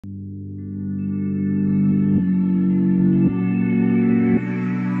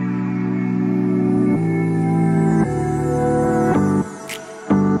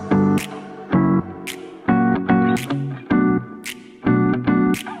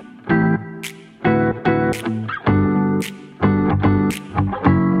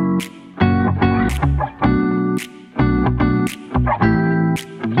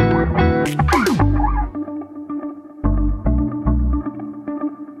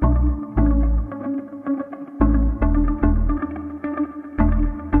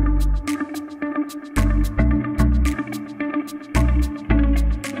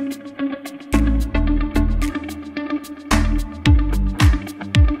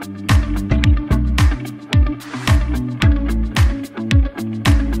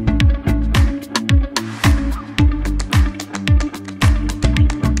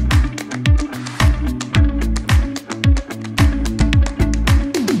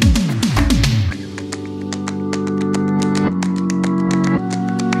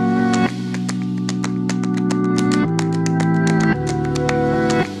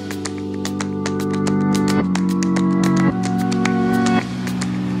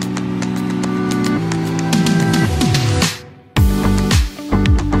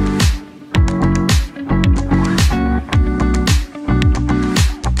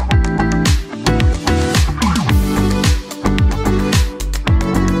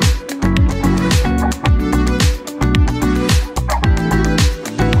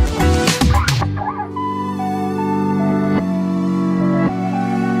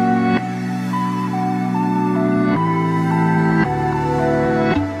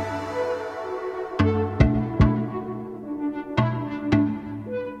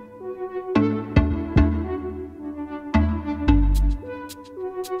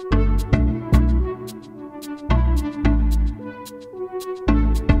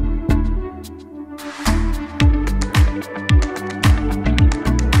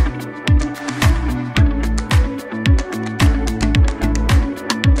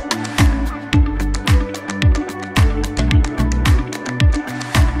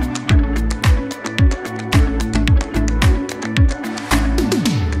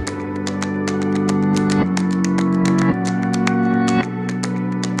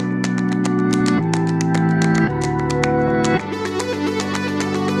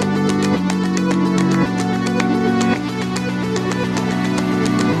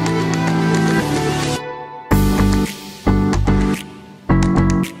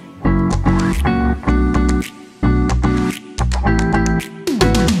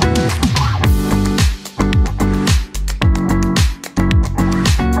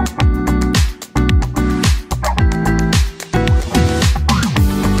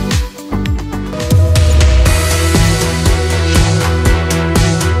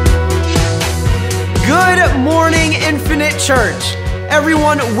Church.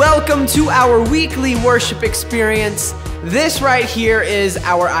 Everyone, welcome to our weekly worship experience. This right here is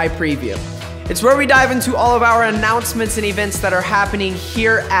our iPreview. It's where we dive into all of our announcements and events that are happening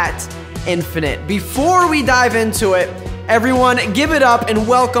here at Infinite. Before we dive into it, everyone give it up and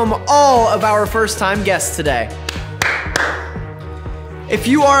welcome all of our first-time guests today. If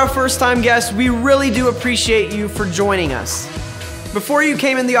you are a first-time guest, we really do appreciate you for joining us. Before you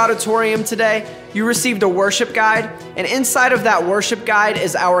came in the auditorium today, you received a worship guide, and inside of that worship guide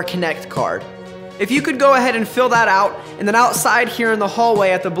is our Connect card. If you could go ahead and fill that out, and then outside here in the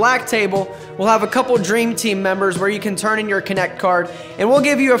hallway at the black table, we'll have a couple Dream Team members where you can turn in your Connect card, and we'll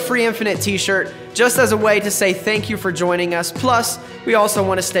give you a free Infinite t-shirt just as a way to say thank you for joining us. Plus, we also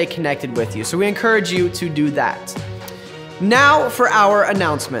want to stay connected with you, so we encourage you to do that. Now for our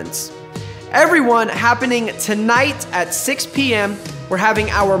announcements. Everyone, happening tonight at 6 p.m., we're having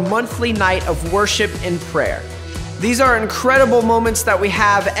our monthly night of worship and prayer. These are incredible moments that we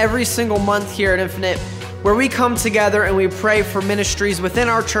have every single month here at Infinite, where we come together and we pray for ministries within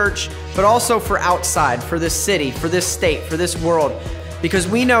our church, but also for outside, for this city, for this state, for this world. Because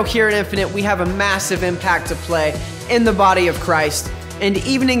we know here at Infinite, we have a massive impact to play in the body of Christ. And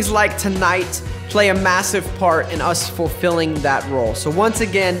evenings like tonight play a massive part in us fulfilling that role. So once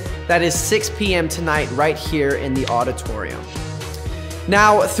again, that is 6 p.m. tonight right here in the auditorium.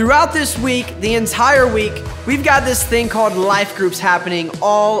 Now, throughout this week, the entire week, we've got this thing called life groups happening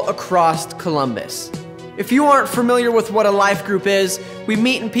all across Columbus. If you aren't familiar with what a life group is, we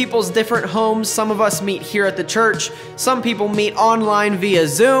meet in people's different homes. Some of us meet here at the church. Some people meet online via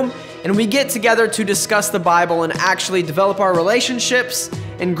Zoom, and we get together to discuss the Bible and actually develop our relationships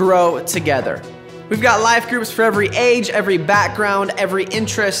and grow together. We've got life groups for every age, every background, every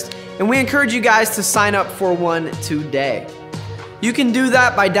interest, and we encourage you guys to sign up for one today. You can do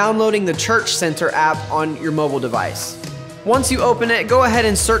that by downloading the Church Center app on your mobile device. Once you open it, go ahead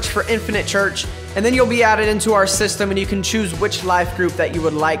and search for Infinite Church, and then you'll be added into our system and you can choose which life group that you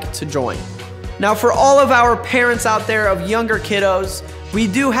would like to join. Now, for all of our parents out there of younger kiddos, we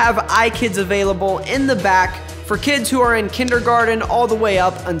do have iKids available in the back for kids who are in kindergarten all the way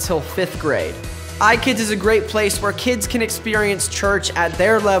up until 5th grade. iKids is a great place where kids can experience church at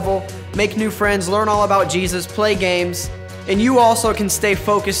their level, make new friends, learn all about Jesus, play games, and you also can stay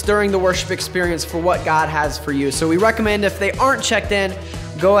focused during the worship experience for what God has for you. So we recommend if they aren't checked in,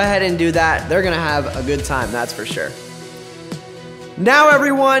 go ahead and do that. They're gonna have a good time, that's for sure. Now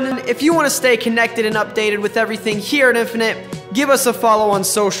everyone, if you want to stay connected and updated with everything here at Infinite, give us a follow on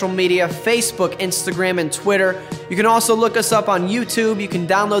social media, Facebook, Instagram, and Twitter. You can also look us up on YouTube. You can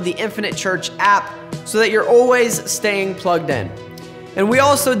download the Infinite Church app so that you're always staying plugged in. And we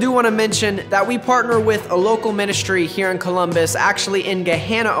also do want to mention that we partner with a local ministry here in Columbus, actually in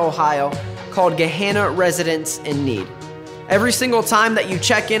Gahanna, Ohio, called Gahanna Residents in Need. Every single time that you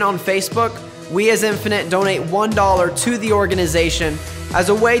check in on Facebook, we as Infinite donate $1 to the organization as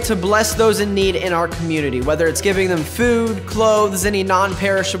a way to bless those in need in our community, whether it's giving them food, clothes, any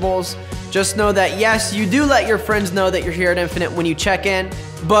non-perishables. Just know that yes, you do let your friends know that you're here at Infinite when you check in,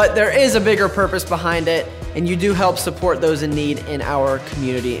 but there is a bigger purpose behind it, and you do help support those in need in our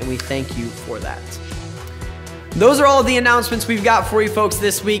community, and we thank you for that. Those are all the announcements we've got for you folks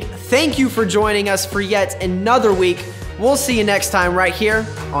this week. Thank you for joining us for yet another week. We'll see you next time right here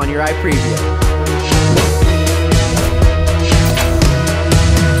on your iPreview.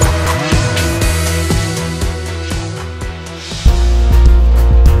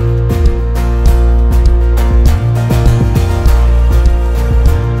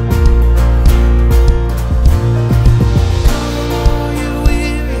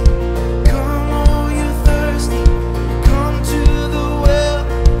 Come all you thirsty, come to the well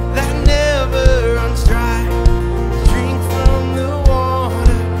that never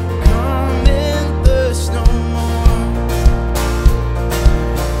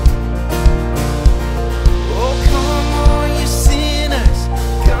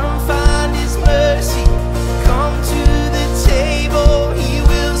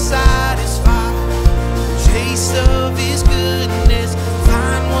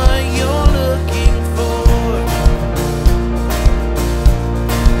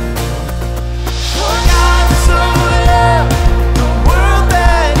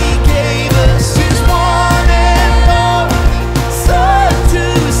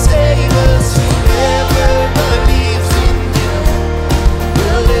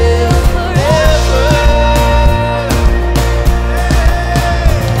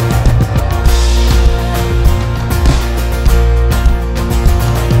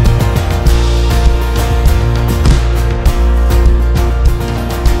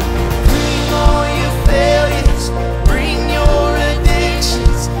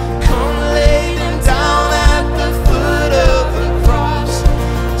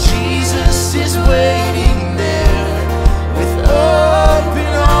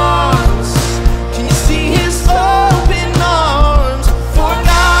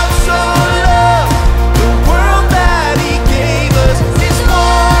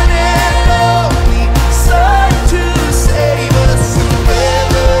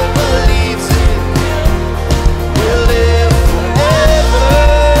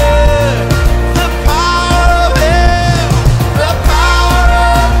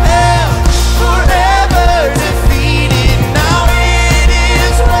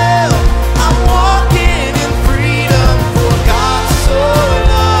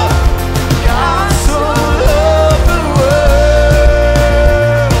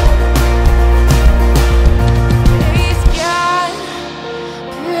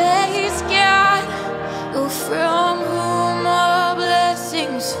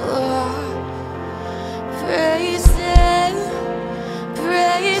Praise Him,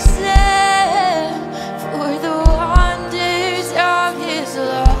 praise Him for the wonders of His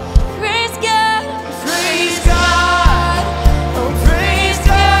love. Praise God, praise God, oh praise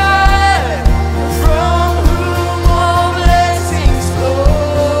God, from whom all blessings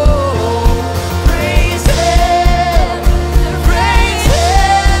flow. Praise Him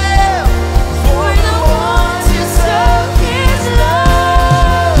for the wonders of His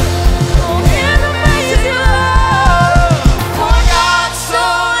love. Oh, hear the praise love. For God so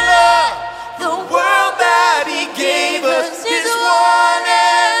loved the world that He gave us His one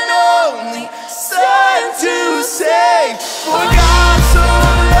and only Son to save. For God so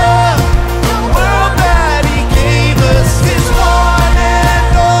loved the world that He gave us His one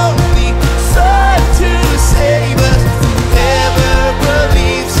and only Son to save us. Whoever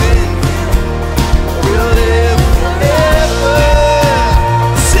believes in Him will live forever.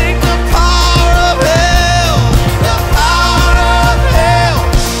 Sing the power of hell, the power of hell,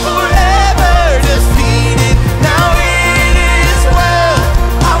 forever defeated. Now it is well.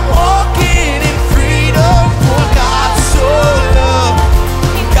 I'm walking in freedom. For God so loved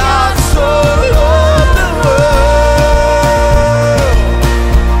the world.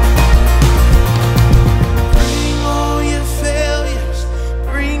 Bring all your failures,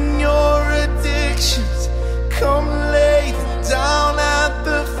 bring your addictions. Come lay them down at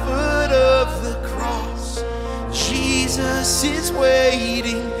the foot of the cross. Jesus is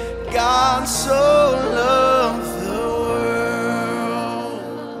waiting. God so loved the world.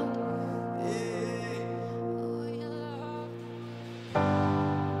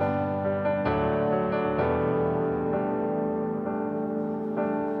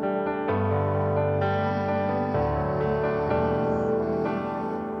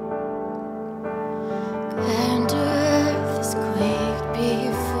 And earth is quaked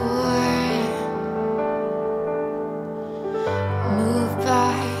before, moved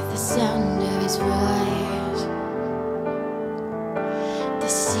by the sound of His voice. The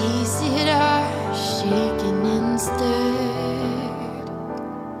seas that are shaken and stirred,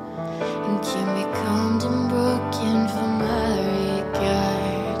 and can be calmed and broken from our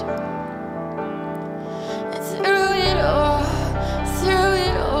regard. Through it all,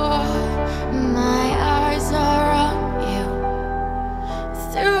 my eyes are on You.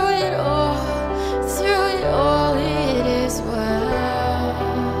 Through it all, it is well.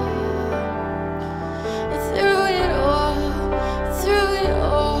 Through it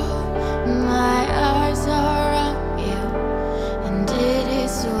all, my eyes are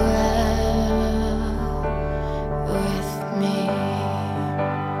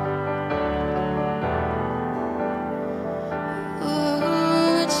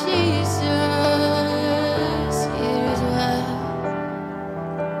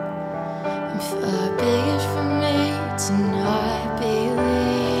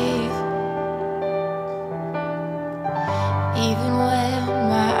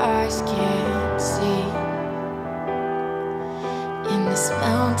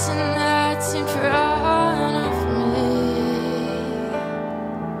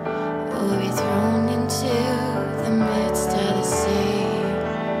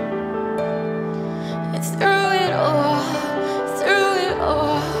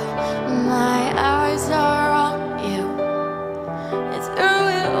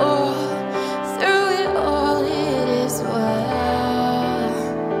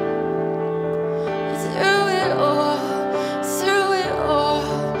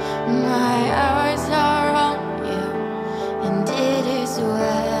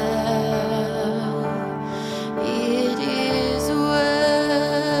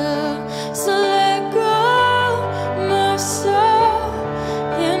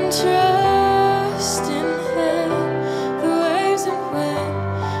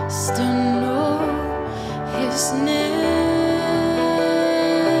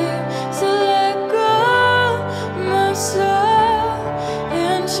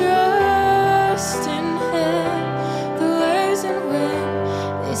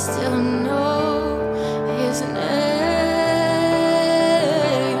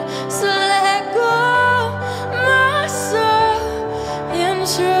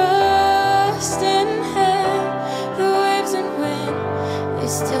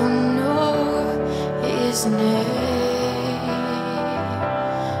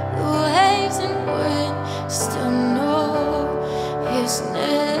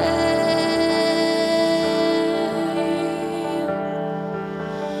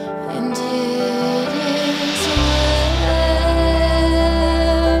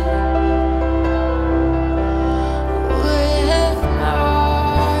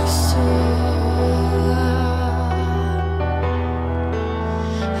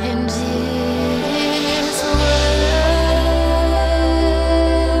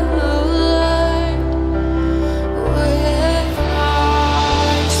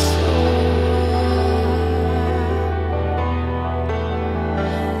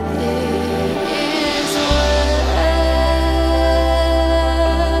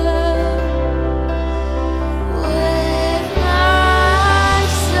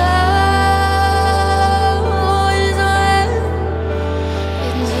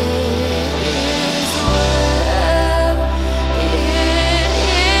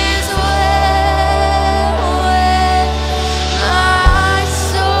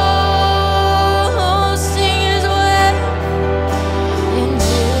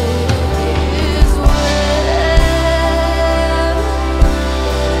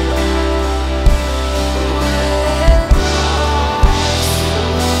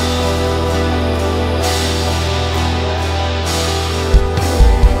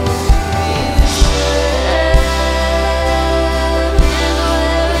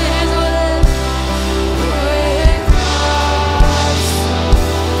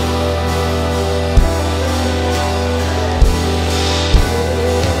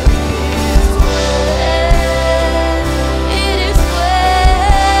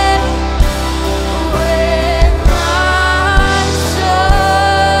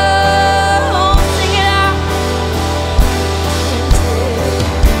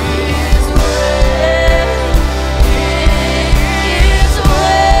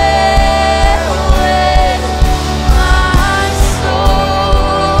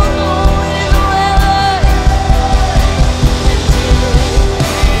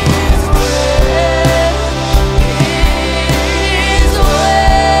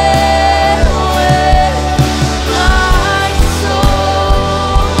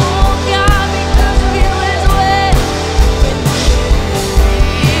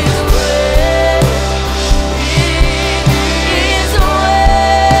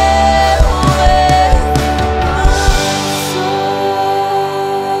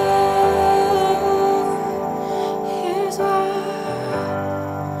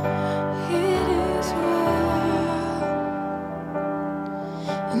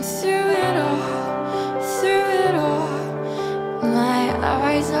And through it all, my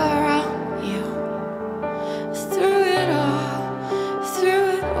eyes are on you. Through it all,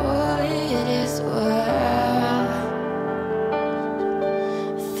 it is well.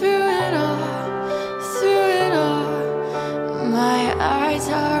 Through it all, my eyes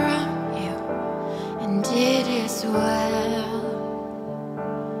are on you, and it is well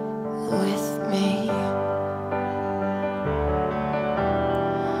with me.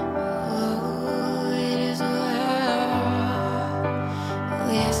 Oh, it is well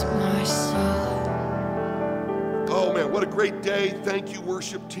with my soul. Oh man, what a great day. Thank you,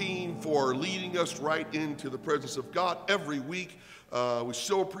 worship team, for leading us right into the presence of God every week. We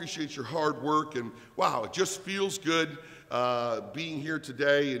so appreciate your hard work, and wow, it just feels good being here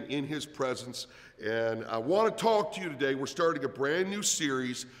today and in his presence. And I want to talk to you today. We're starting a brand new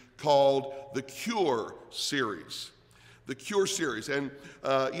series called The Cure Series. The Cure Series. And,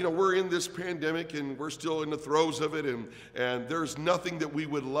 we're in this pandemic and we're still in the throes of it. And there's nothing that we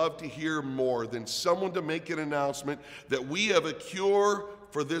would love to hear more than someone to make an announcement that we have a cure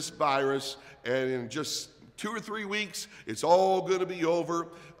for this virus. And in just 2 or 3 weeks, it's all going to be over.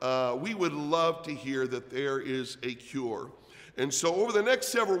 We would love to hear that there is a cure. And so over the next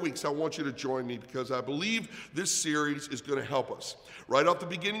several weeks, I want you to join me because I believe this series is going to help us. Right off the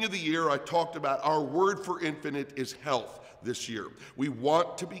beginning of the year, I talked about our word for infinite is health this year. We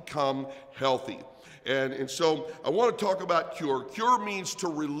want to become healthy. And so I want to talk about cure. Cure means to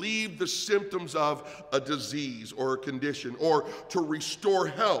relieve the symptoms of a disease or a condition, or to restore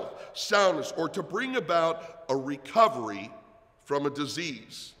health, soundness, or to bring about a recovery from a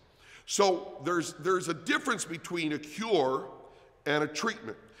disease. So there's a difference between a cure and a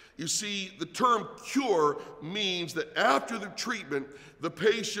treatment. You see, the term cure means that after the treatment, the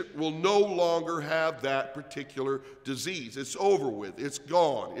patient will no longer have that particular disease. It's over with, it's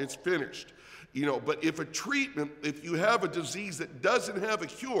gone, it's finished. But if you have a disease that doesn't have a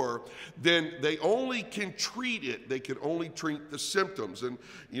cure, then they only can treat it. They can only treat the symptoms. And,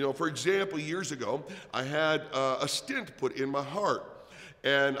 for example, years ago, I had a stent put in my heart.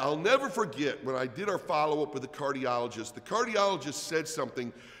 And I'll never forget when I did our follow-up with the cardiologist said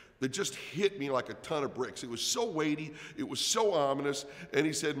something that just hit me like a ton of bricks. It was so weighty, it was so ominous, and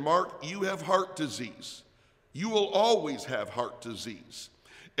he said, "Mark, you have heart disease. You will always have heart disease.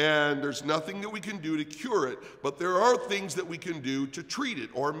 And there's nothing that we can do to cure it, but there are things that we can do to treat it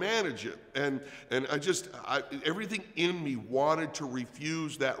or manage it." And everything in me wanted to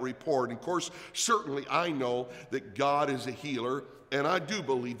refuse that report. And of course, certainly I know that God is a healer, and I do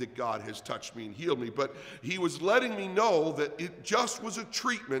believe that God has touched me and healed me, but he was letting me know that it just was a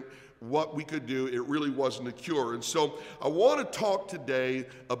treatment, what we could do. It really wasn't a cure. And so I want to talk today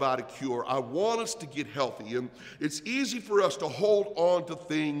about a cure. I want us to get healthy. And it's easy for us to hold on to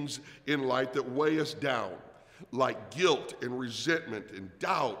things in life that weigh us down, like guilt and resentment and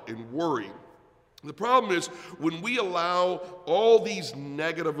doubt and worry. The problem is when we allow all these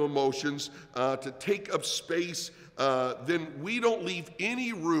negative emotions to take up space, then we don't leave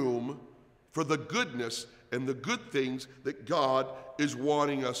any room for the goodness and the good things that God is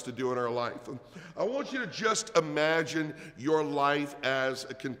wanting us to do in our life. And I want you to just imagine your life as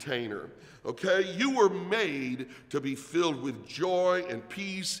a container, okay? You were made to be filled with joy and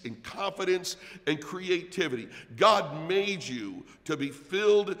peace and confidence and creativity. God made you to be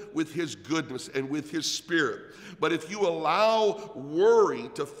filled with his goodness and with his spirit. But if you allow worry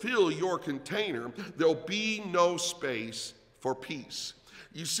to fill your container, there'll be no space for peace.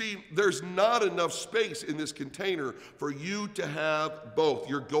 You see, there's not enough space in this container for you to have both.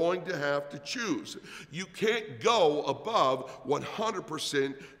 You're going to have to choose. You can't go above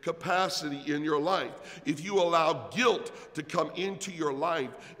 100% capacity in your life. If you allow guilt to come into your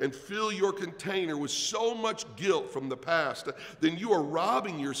life and fill your container with so much guilt from the past, then you are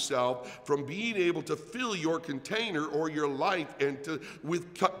robbing yourself from being able to fill your container or your life and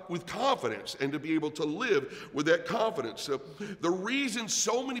with confidence, and to be able to live with that confidence. So the reason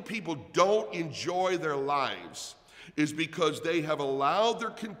so many people don't enjoy their lives is because they have allowed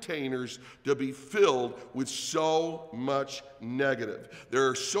their containers to be filled with so much negative. There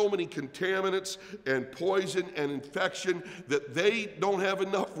are so many contaminants and poison and infection that they don't have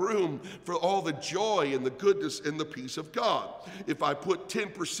enough room for all the joy and the goodness and the peace of God. If I put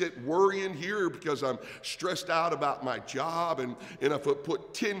 10% worry in here because I'm stressed out about my job, and if I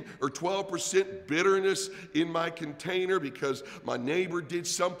put 10 or 12% bitterness in my container because my neighbor did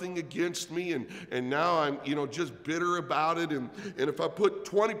something against me, and now I'm just bitter bitter about it, and if I put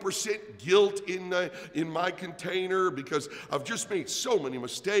 20% guilt in my container because I've just made so many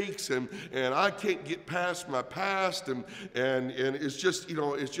mistakes, and I can't get past my past, and it's just,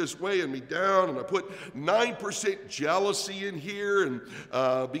 it's just weighing me down, and I put 9% jealousy in here,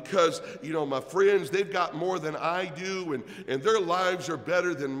 and because, my friends, they've got more than I do, and their lives are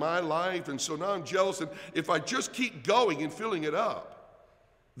better than my life, and so now I'm jealous, and if I just keep going and filling it up,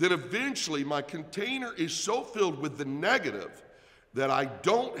 then eventually my container is so filled with the negative that I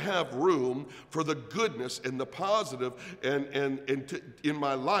don't have room for the goodness and the positive in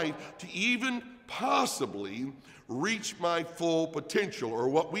my life to even possibly reach my full potential, or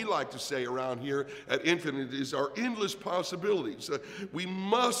what we like to say around here at Infinite is our endless possibilities. We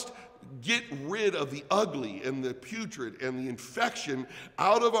must get rid of the ugly and the putrid and the infection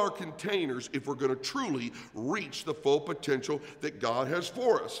out of our containers if we're going to truly reach the full potential that God has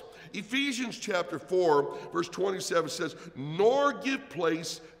for us. Ephesians chapter 4, verse 27 says, "Nor give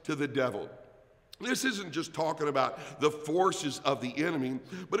place to the devil." This isn't just talking about the forces of the enemy,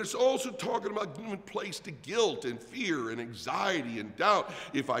 but it's also talking about giving place to guilt and fear and anxiety and doubt.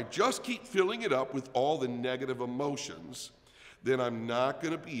 If I just keep filling it up with all the negative emotions, then I'm not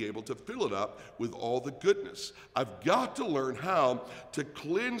going to be able to fill it up with all the goodness. I've got to learn how to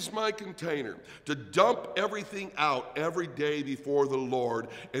cleanse my container, to dump everything out every day before the Lord,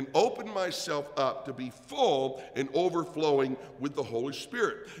 and open myself up to be full and overflowing with the Holy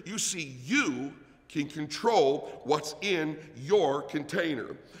Spirit. You see, you can control what's in your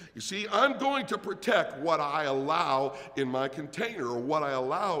container. You see, I'm going to protect what I allow in my container, or what I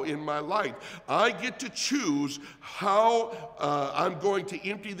allow in my life. I get to choose how I'm going to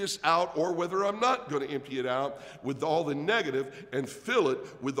empty this out, or whether I'm not going to empty it out with all the negative and fill it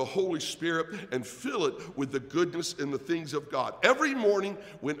with the Holy Spirit and fill it with the goodness and the things of God. Every morning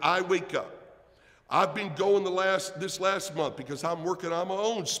when I wake up, I've been going this last month because I'm working on my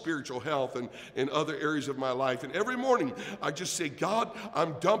own spiritual health and other areas of my life. And every morning I just say, God,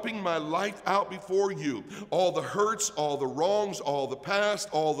 I'm dumping my life out before you. All the hurts, all the wrongs, all the past,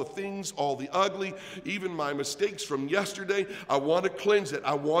 all the things, all the ugly, even my mistakes from yesterday. I want to cleanse it.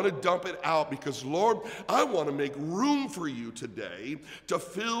 I want to dump it out because, Lord, I want to make room for you today to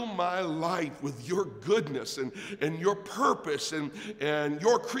fill my life with your goodness and your purpose and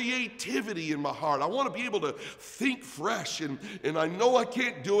your creativity in my heart. I want to be able to think fresh, and I know I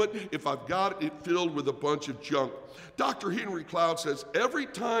can't do it if I've got it filled with a bunch of junk. Dr. Henry Cloud says, every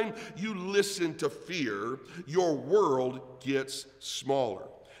time you listen to fear, your world gets smaller.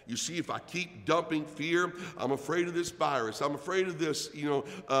 You see, if I keep dumping fear, I'm afraid of this virus. I'm afraid of this,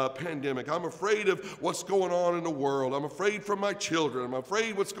 pandemic. I'm afraid of what's going on in the world. I'm afraid for my children. I'm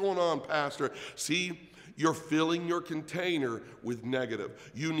afraid what's going on, Pastor. See, you're filling your container with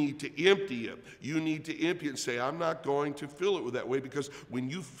negative. You need to empty it. You need to empty it and say, I'm not going to fill it with that way, because when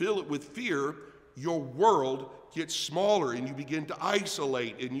you fill it with fear, your world gets smaller and you begin to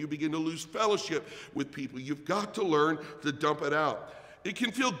isolate and you begin to lose fellowship with people. You've got to learn to dump it out. It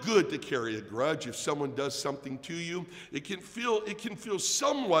can feel good to carry a grudge if someone does something to you. It can feel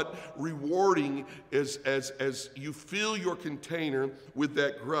somewhat rewarding as you fill your container with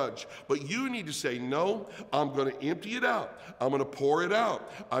that grudge. But you need to say, no, I'm going to empty it out. I'm going to pour it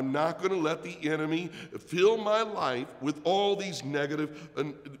out. I'm not going to let the enemy fill my life with all these negative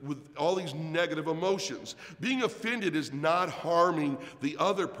emotions. Being offended is not harming the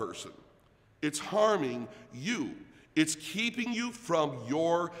other person. It's harming you. It's keeping you from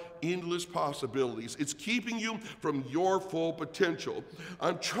your endless possibilities. It's keeping you from your full potential.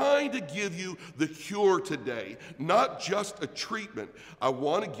 I'm trying to give you the cure today, not just a treatment. I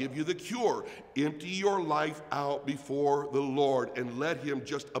want to give you the cure. Empty your life out before the Lord and let Him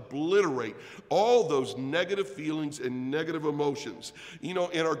just obliterate all those negative feelings and negative emotions. In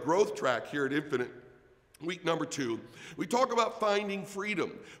our growth track here at Infinite, week number 2, we talk about finding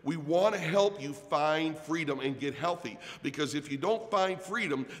freedom. We want to help you find freedom and get healthy, because if you don't find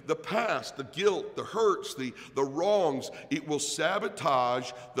freedom, the past, the guilt, the hurts, the wrongs, it will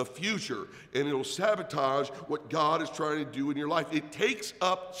sabotage the future, and it will sabotage what God is trying to do in your life. It takes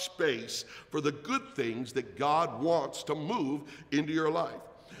up space for the good things that God wants to move into your life.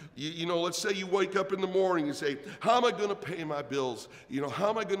 Let's say you wake up in the morning and say, how am I going to pay my bills? How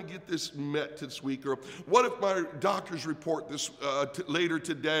am I going to get this met this week? Or what if my doctor's report later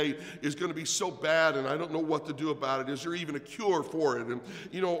today is going to be so bad and I don't know what to do about it? Is there even a cure for it?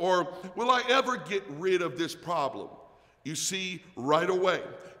 Or will I ever get rid of this problem? You see, right away,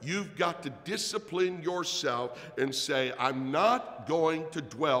 you've got to discipline yourself and say, I'm not going to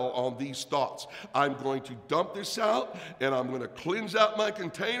dwell on these thoughts. I'm going to dump this out, and I'm going to cleanse out my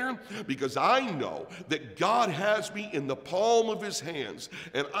container, because I know that God has me in the palm of his hands,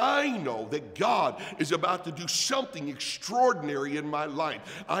 and I know that God is about to do something extraordinary in my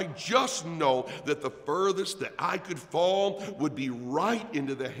life. I just know that the furthest that I could fall would be right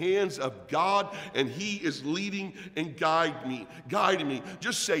into the hands of God, and he is leading and guiding me.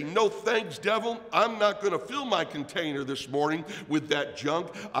 Just say, no thanks, devil. I'm not going to fill my container this morning with that junk.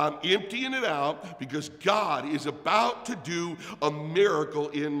 I'm emptying it out, because God is about to do a miracle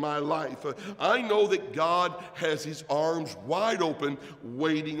in my life. I know that God has his arms wide open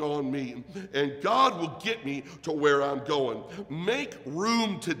waiting on me, and God will get me to where I'm going. Make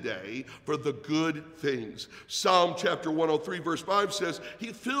room today for the good things. Psalm chapter 103 verse 5 says, he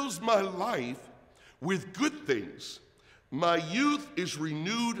fills my life with good things. My youth is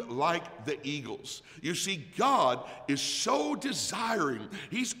renewed like the eagles. You see, God is so desiring.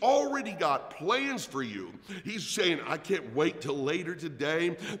 He's already got plans for you. He's saying, I can't wait till later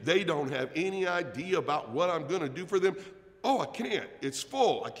today. They don't have any idea about what I'm going to do for them. Oh, I can't. It's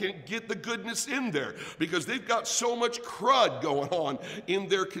full. I can't get the goodness in there because they've got so much crud going on in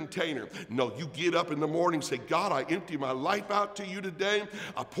their container. No, you get up in the morning and say, God, I empty my life out to you today.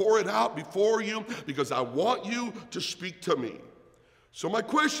 I pour it out before you because I want you to speak to me. So my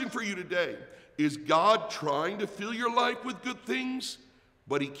question for you today, is God trying to fill your life with good things,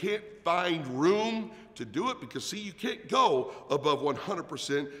 but he can't find room to do it? Because see, you can't go above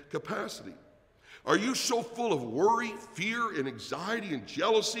 100% capacity. Are you so full of worry, fear, and anxiety and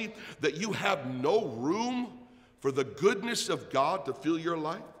jealousy that you have no room for the goodness of God to fill your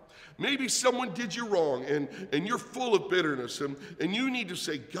life? Maybe someone did you wrong and you're full of bitterness and you need to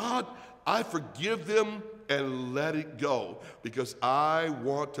say, God, I forgive them and let it go, because I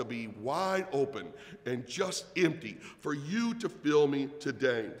want to be wide open and just empty for you to fill me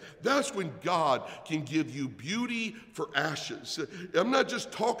today. That's when God can give you beauty for ashes. I'm not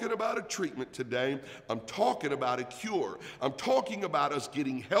just talking about a treatment today. I'm talking about a cure. I'm talking about us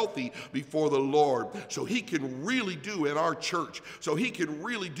getting healthy before the Lord so he can really do in our church, so he can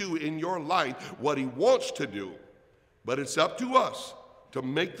really do in your life what he wants to do. But it's up to us to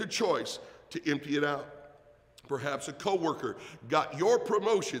make the choice to empty it out. Perhaps a coworker got your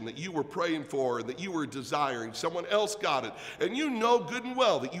promotion that you were praying for and that you were desiring. Someone else got it. And you know good and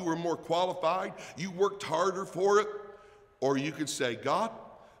well that you were more qualified. You worked harder for it. Or you could say, God,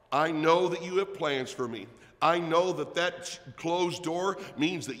 I know that you have plans for me. I know that that closed door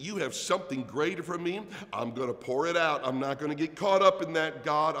means that you have something greater for me. I'm going to pour it out. I'm not going to get caught up in that,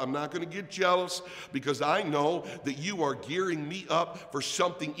 God. I'm not going to get jealous, because I know that you are gearing me up for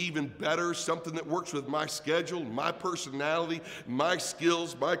something even better, something that works with my schedule, my personality, my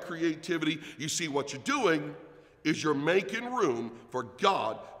skills, my creativity. You see, what you're doing is you're making room for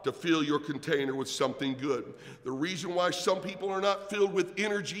God to fill your container with something good. The reason why some people are not filled with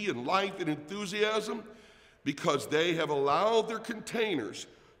energy and life and enthusiasm, because they have allowed their containers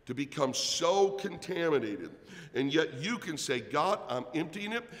to become so contaminated. And yet you can say, God, I'm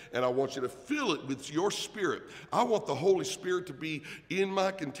emptying it, and I want you to fill it with your Spirit. I want the Holy Spirit to be in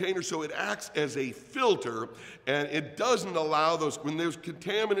my container so it acts as a filter, and it doesn't allow those, when those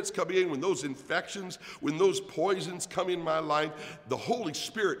contaminants come in, when those infections, when those poisons come in my life, the Holy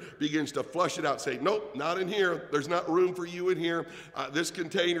Spirit begins to flush it out, say, nope, not in here. There's not room for you in here. This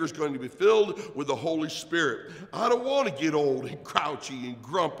container is going to be filled with the Holy Spirit. I don't want to get old and grouchy and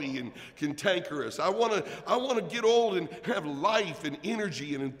grumpy and cantankerous. I want to get old and have life and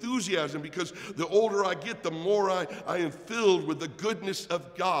energy and enthusiasm, because the older I get, the more I am filled with the goodness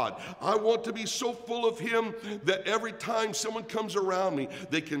of God. I want to be so full of him that every time someone comes around me,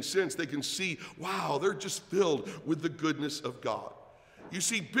 they can sense, they can see, wow, they're just filled with the goodness of God. You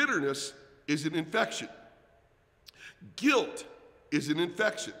see, bitterness is an infection. Guilt is an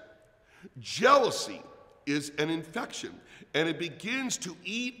infection. Jealousy is an infection, and it begins to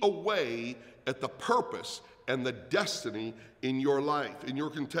eat away at the purpose and the destiny in your life, in your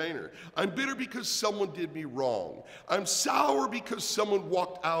container. I'm bitter because someone did me wrong. I'm sour because someone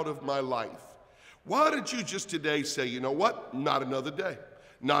walked out of my life. Why don't you just today say, you know what? Not another day.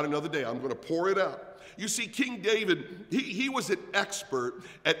 Not another day. I'm going to pour it out. You see, King David, he was an expert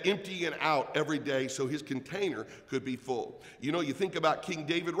at emptying out every day so his container could be full. You know, you think about King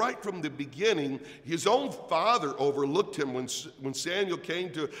David, right from the beginning, his own father overlooked him when Samuel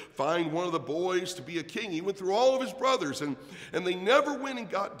came to find one of the boys to be a king. He went through all of his brothers, and they never went and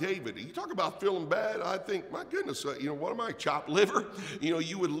got David. You talk about feeling bad. I think, my goodness, you know, what am I, chopped liver? You know,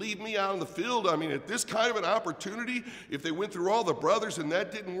 you would leave me out in the field. I mean, at this kind of an opportunity, if they went through all the brothers and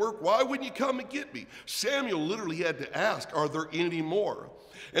that didn't work, why wouldn't you come and get me? Samuel literally had to ask, are there any more?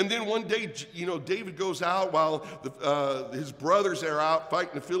 And then one day, you know, David goes out while his brothers are out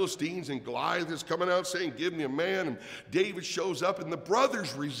fighting the Philistines, and Goliath is coming out saying, give me a man. And David shows up, and the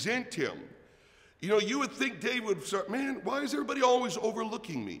brothers resent him. You know, you would think David would start, man, why is everybody always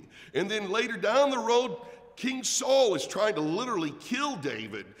overlooking me? And then later down the road, King Saul is trying to literally kill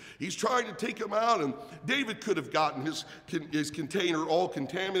David. He's trying to take him out, and David could have gotten his container all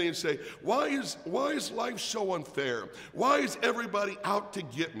contaminated and say, why is life so unfair? Why is everybody out to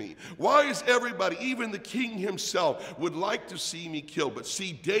get me? Why is everybody, even the king himself, would like to see me killed? But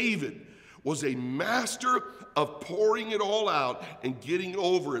see, David was a master of pouring it all out and getting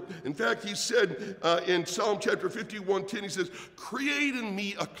over it. In fact, he said in Psalm chapter 51:10, he says, create in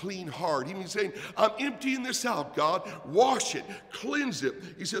me a clean heart. He means saying, I'm emptying this out, God. Wash it, cleanse it.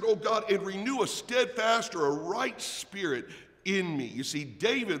 He said, oh God, and renew a steadfast or a right spirit in me. You see,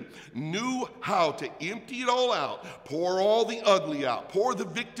 David knew how to empty it all out, pour all the ugly out, pour the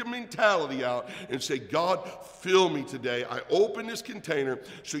victim mentality out, and say, God, fill me today. I open this container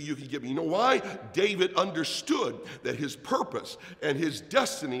so you can give me. You know why? David understood that his purpose and his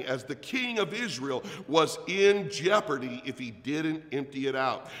destiny as the king of Israel was in jeopardy if he didn't empty it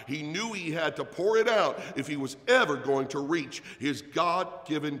out. He knew he had to pour it out if he was ever going to reach his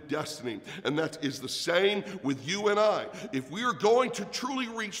God-given destiny. And that is the same with you and I. If we are going to truly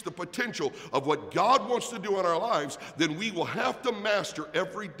reach the potential of what God wants to do in our lives, then we will have to master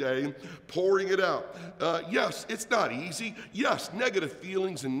every day pouring it out. Yes, it's not easy. Yes, negative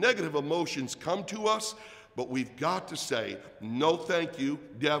feelings and negative emotions come to us, but we've got to say, no thank you,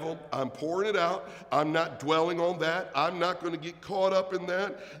 devil. I'm pouring it out. I'm not dwelling on that. I'm not going to get caught up in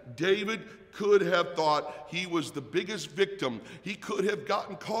that. David could have thought he was the biggest victim. He could have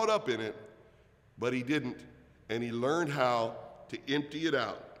gotten caught up in it, but he didn't. And he learned how to empty it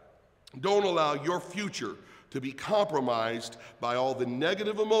out. Don't allow your future to be compromised by all the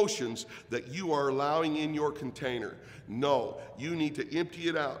negative emotions that you are allowing in your container. No, you need to empty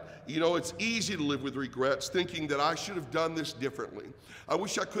it out. You know, it's easy to live with regrets, thinking that I should have done this differently. I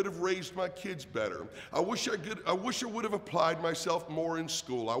wish I could have raised my kids better. I wish I would have applied myself more in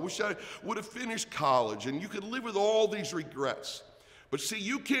school. I wish I would have finished college. And you could live with all these regrets. But see,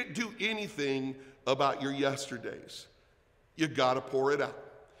 you can't do anything about your yesterdays. You got to pour it out.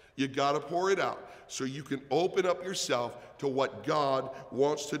 You got to pour it out so you can open up yourself to what God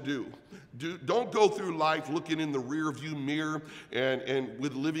wants to do. Don't go through life looking in the rear view mirror and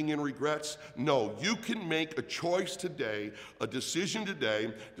with living in regrets. No, you can make a choice today, a decision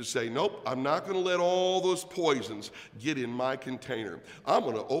today to say, nope, I'm not going to let all those poisons get in my container. I'm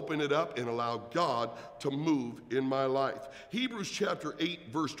going to open it up and allow God to move in my life. Hebrews chapter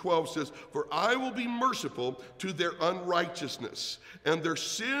 8 verse 12 says, for I will be merciful to their unrighteousness, and their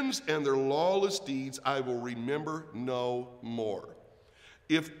sins and their lawless deeds I will remember no more.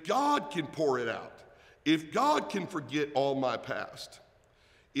 If God can pour it out, if God can forget all my past,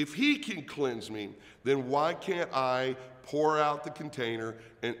 if he can cleanse me, then why can't I pour out the container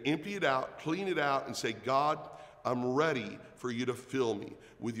and empty it out, clean it out, and say, God, I'm ready for you to fill me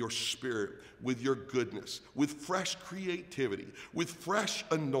with your spirit, with your goodness, with fresh creativity, with fresh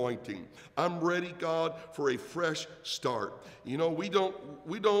anointing. I'm ready, God, for a fresh start. You know, we don't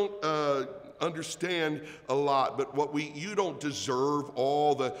understand a lot, but you don't deserve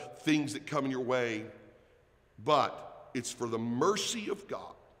all the things that come in your way, but it's for the mercy of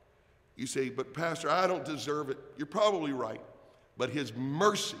God. You say, but Pastor, I don't deserve it. You're probably right, but his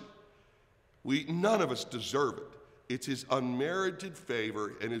mercy, none of us deserve it. It's his unmerited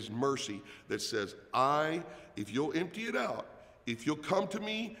favor and his mercy that says, if you'll empty it out, if you'll come to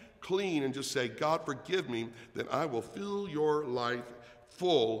me clean and just say, God, forgive me, then I will fill your life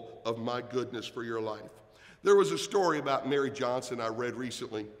full of my goodness for your life. There was a story about Mary Johnson I read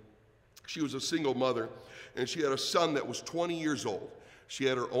recently. She was a single mother, and she had a son that was 20 years old. She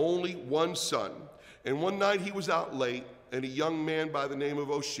had her only one son, and one night he was out late, and a young man by the name of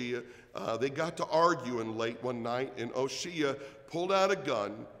Oshia, they got to arguing late one night, and Oshia pulled out a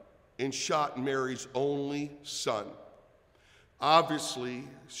gun and shot Mary's only son. Obviously,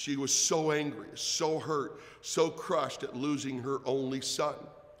 she was so angry, so hurt, so crushed at losing her only son.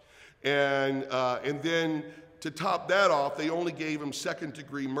 And then to top that off, they only gave him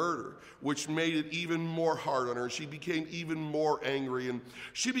second-degree murder, which made it even more hard on her. She became even more angry, and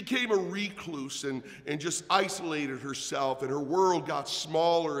she became a recluse and just isolated herself, and her world got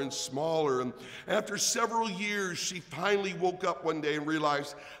smaller and smaller. And after several years, she finally woke up one day and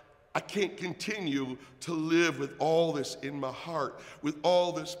realized, I can't continue to live with all this in my heart, with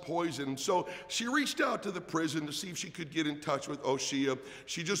all this poison. And so she reached out to the prison to see if she could get in touch with Oshea.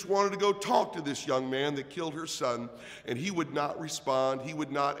 She just wanted to go talk to this young man that killed her son, and he would not respond. He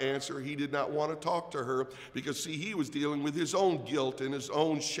would not answer. He did not want to talk to her because, see, he was dealing with his own guilt and his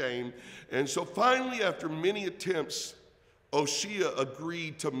own shame. And so finally, after many attempts, Oshea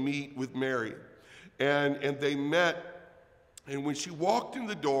agreed to meet with Mary. And they met. And when she walked in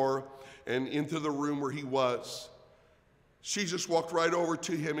the door and into the room where he was, she just walked right over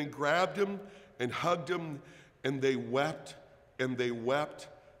to him and grabbed him and hugged him, and they wept and they wept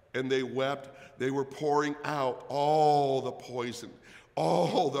and they wept. They were pouring out all the poison,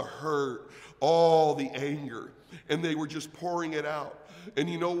 all the hurt, all the anger, and they were just pouring it out.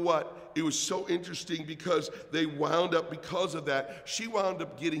 And you know what? It was so interesting because they wound up, because of that, she wound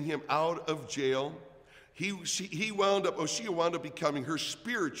up getting him out of jail. Oshea wound up becoming her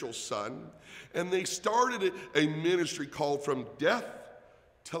spiritual son, and they started a ministry called From Death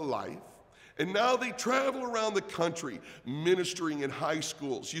to Life. And now they travel around the country ministering in high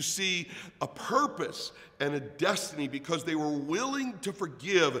schools. You see, a purpose and a destiny, because they were willing to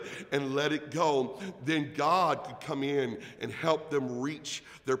forgive and let it go. Then God could come in and help them reach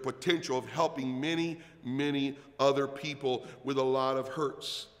their potential of helping many, many other people with a lot of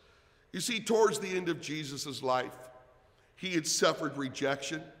hurts. You see, towards the end of Jesus' life, he had suffered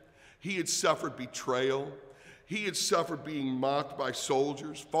rejection. He had suffered betrayal. He had suffered being mocked by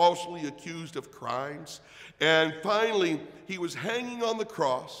soldiers, falsely accused of crimes. And finally, he was hanging on the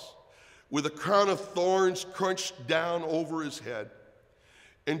cross with a crown of thorns crunched down over his head.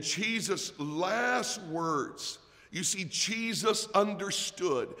 And Jesus' last words, you see, Jesus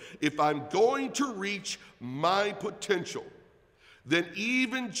understood, if I'm going to reach my potential, then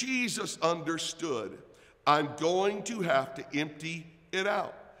even Jesus understood, I'm going to have to empty it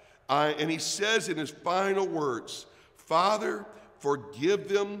out. And he says in his final words, Father, forgive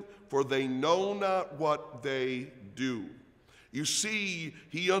them, for they know not what they do. You see,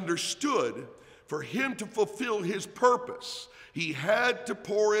 he understood, for him to fulfill his purpose, he had to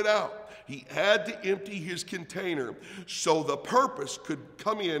pour it out. He had to empty his container so the purpose could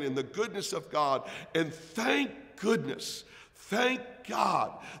come in the goodness of God. And thank goodness, thank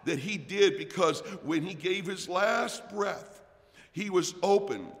God that he did, because when he gave his last breath, he was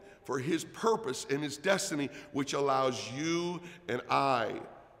open for his purpose and his destiny, which allows you and I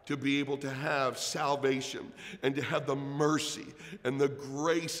to be able to have salvation and to have the mercy and the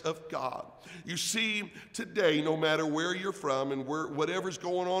grace of God. You see, today, no matter where you're from and whatever's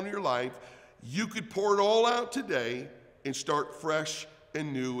going on in your life, you could pour it all out today and start fresh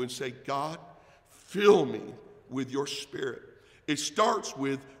and new and say, God, fill me with your Spirit. It starts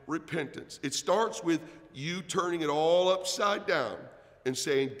with repentance. It starts with you turning it all upside down and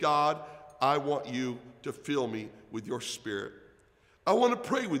saying, God, I want you to fill me with your Spirit. I want to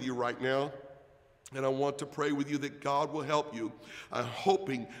pray with you right now, and I want to pray with you that God will help you. I'm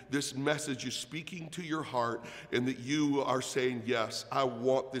hoping this message is speaking to your heart and that you are saying, yes, I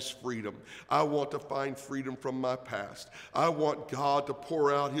want this freedom. I want to find freedom from my past. I want God to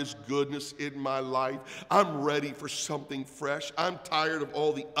pour out his goodness in my life. I'm ready for something fresh. I'm tired of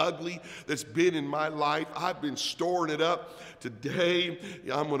all the ugly that's been in my life. I've been storing it up. Today,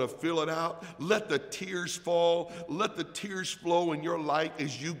 I'm going to fill it out. Let the tears fall. Let the tears flow in your life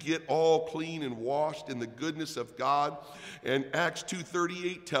as you get all clean and washed in the goodness of God. And Acts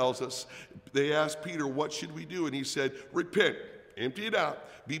 2:38 tells us, they asked Peter, what should we do? And he said, repent, empty it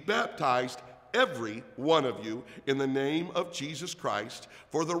out, be baptized, every one of you, in the name of Jesus Christ,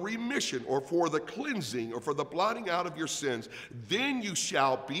 for the remission or for the cleansing or for the blotting out of your sins. Then you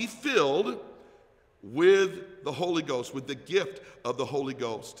shall be filled with the Holy Ghost, with the gift of the Holy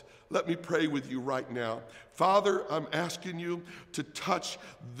Ghost. Let me pray with you right now. Father, I'm asking you to touch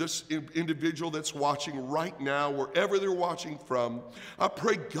this individual that's watching right now, wherever they're watching from. I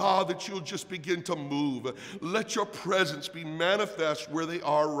pray, God, that you'll just begin to move. Let your presence be manifest where they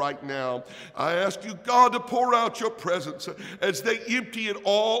are right now. I ask you, God, to pour out your presence as they empty it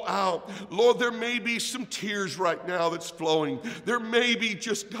all out. Lord, there may be some tears right now that's flowing. There may be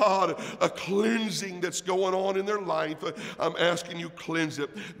just, God, a cleansing that's going on on in their life. I'm asking you cleanse it.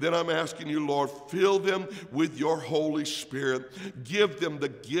 Then I'm asking you, Lord, fill them with your Holy Spirit. Give them the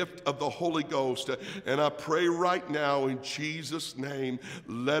gift of the Holy Ghost. And I pray right now in Jesus' name,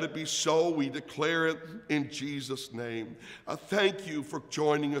 let it be so. We declare it in Jesus' name. I thank you for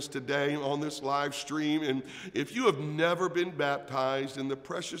joining us today on this live stream. And if you have never been baptized in the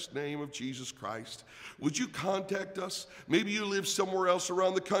precious name of Jesus Christ, would you contact us? Maybe you live somewhere else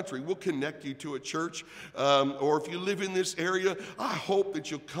around the country. We'll connect you to a church. Or if you live in this area, I hope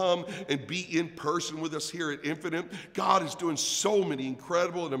that you'll come and be in person with us here at Infinite. God is doing so many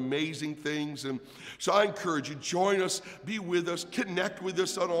incredible and amazing things. And so I encourage you, join us, be with us, connect with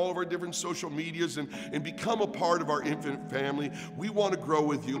us on all of our different social medias, and become a part of our Infinite family. We want to grow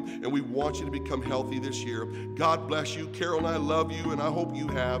with you, and we want you to become healthy this year. God bless you. Carol and I love you, and I hope you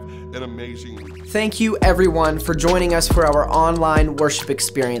have an amazing week. Thank you everyone for joining us for our online worship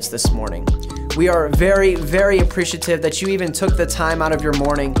experience this morning. We are very, very appreciative that you even took the time out of your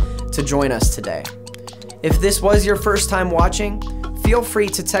morning to join us today. If this was your first time watching, feel free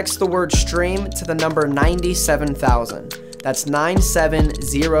to text the word stream to the number 97000. That's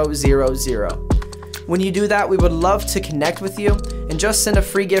 97000. When you do that, we would love to connect with you and just send a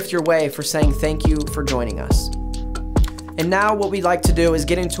free gift your way for saying thank you for joining us. And now what we'd like to do is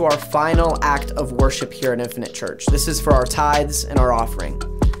get into our final act of worship here at Infinite Church. This is for our tithes and our offering.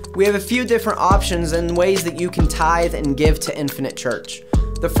 We have a few different options and ways that you can tithe and give to Infinite Church.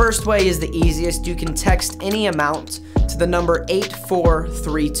 The first way is the easiest. You can text any amount to the number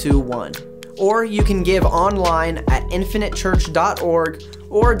 84321. Or you can give online at infinitechurch.org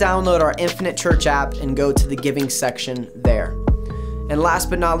or download our Infinite Church app and go to the giving section there. And last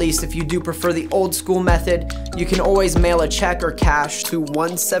but not least, if you do prefer the old school method, you can always mail a check or cash to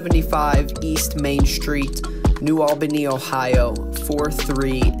 175 East Main Street, New Albany, Ohio,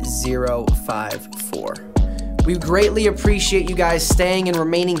 43054. We greatly appreciate you guys staying and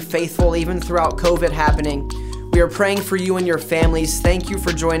remaining faithful even throughout COVID happening. We are praying for you and your families. Thank you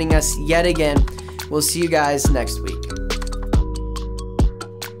for joining us yet again. We'll see you guys next week.